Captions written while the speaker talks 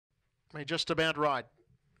We're just about right.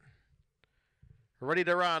 Ready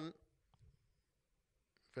to run.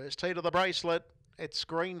 First heat of the Bracelet. It's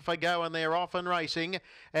green for go and they're off and racing.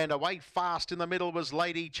 And away fast in the middle was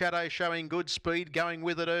Lady Chatto, showing good speed. Going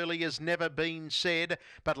with it early has never been said.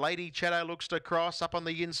 But Lady Chatto looks to cross. Up on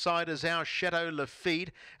the inside is Our Shadow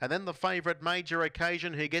Lafitte. And then the favourite Major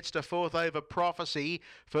Occasion, who gets to fourth over Prophecy.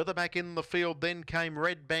 Further back in the field then came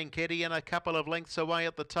Red Banketti, and a couple of lengths away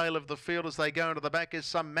at the tail of the field as they go into the back is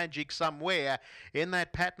Some Magic Somewhere. In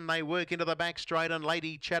that pattern they work into the back straight, and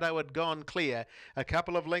Lady Chatto had gone clear. A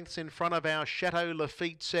couple of lengths in front of Our Shadow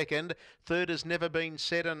Lafitte second. Third has never been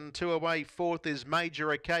said, and two away fourth is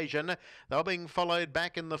Major Occasion. They're being followed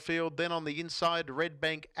back in the field then on the inside Red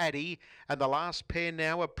Bank Addy, and the last pair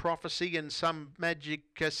now are Prophecy and Some Magic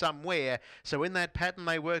Somewhere. So in that pattern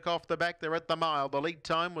they work off the back. They're at the mile. The lead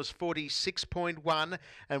time was 46.1,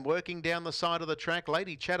 and working down the side of the track,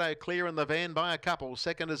 Lady Chatto clear in the van by a couple.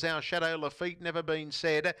 Second is Our Shadow Lafitte, never been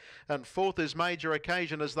said, and fourth is Major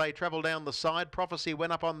Occasion as they travel down the side. Prophecy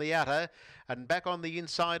went up on the outer, and back on the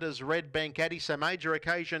inside is Red Bank Addy. So Major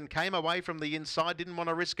Occasion came away from the inside, didn't want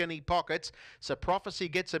to risk any pockets, so Prophecy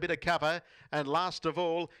gets a bit of cover, and last of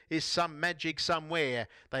all is Some Magic Somewhere.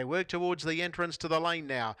 They work towards the entrance to the lane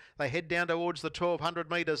now. They head down towards the 1200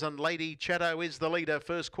 metres, and Lady Chatto is the leader.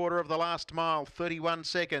 First quarter of the last mile, 31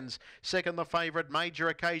 seconds. Second the favourite Major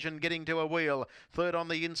Occasion getting to a wheel. Third on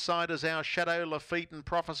the inside is Our Shadow Lafitte, and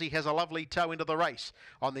Prophecy has a lovely toe into the race.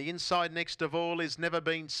 On the inside next of all is Never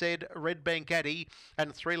Been Said, Red Bank Addy,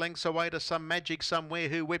 and 3 lengths away to Some Magic Somewhere,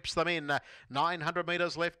 who whips them in. 900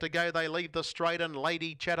 metres left to go. They leave the straight, and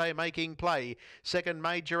Lady Chatto making play. Second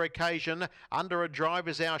Major Occasion. Under a drive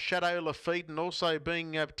is Our Shadow Lafitte, and also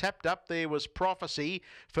being tapped up there was Prophecy.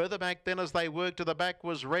 Further back then as they work to the back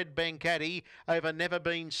was Red Bank Addy over Never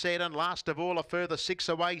Been Said, and last of all a further 6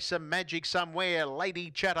 away Some Magic Somewhere. Lady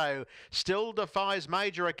Chatto still defies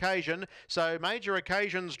Major Occasion, so Major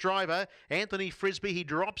Occasion's driver Anthony Frisbee, he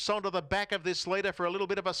drops onto the back of this leader for a little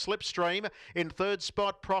bit of a slipstream. In third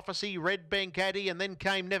spot Prophecy, Red Bank Addy, and then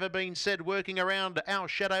came Never Been Said working around Our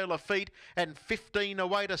Shadow Lafitte, and 15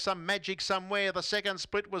 away to Some Magic Somewhere. The second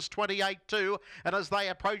split was 28-2, and as they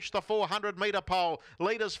approach the 400 metre pole,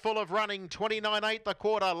 leaders full of running. 29.8 the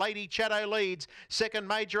quarter. Lady Chatto leads. Second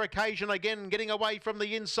Major Occasion again getting away from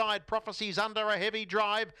the inside. Prophecy's under a heavy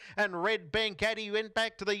drive, and Red Bank Addy went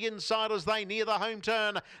back to the inside as they near the home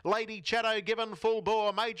turn. Lady Chatto given full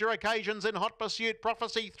bore. Major Occasions in hot pursuit.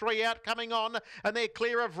 Prophecy 3 out coming on, and they're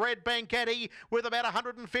clear of Red Bank Addy with about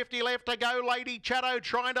 150 left to go. Lady Chatto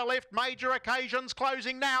trying to lift. Major Occasions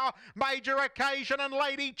closing now. Major Occasion and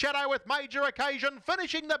Lady Chatto, with Major Occasion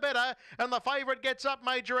finishing the better, and the favourite gets up.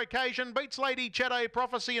 Major Occasion beats Lady Chatto,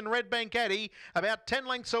 Prophecy and Red Bank Addy. About 10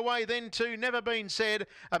 lengths away then to Never Been Said.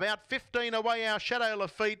 About 15 away Our Shadow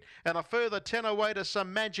Lafitte, and a further 10 away to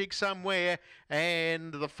Some Magic Somewhere.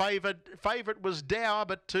 And the favourite was Dower,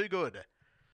 but too good.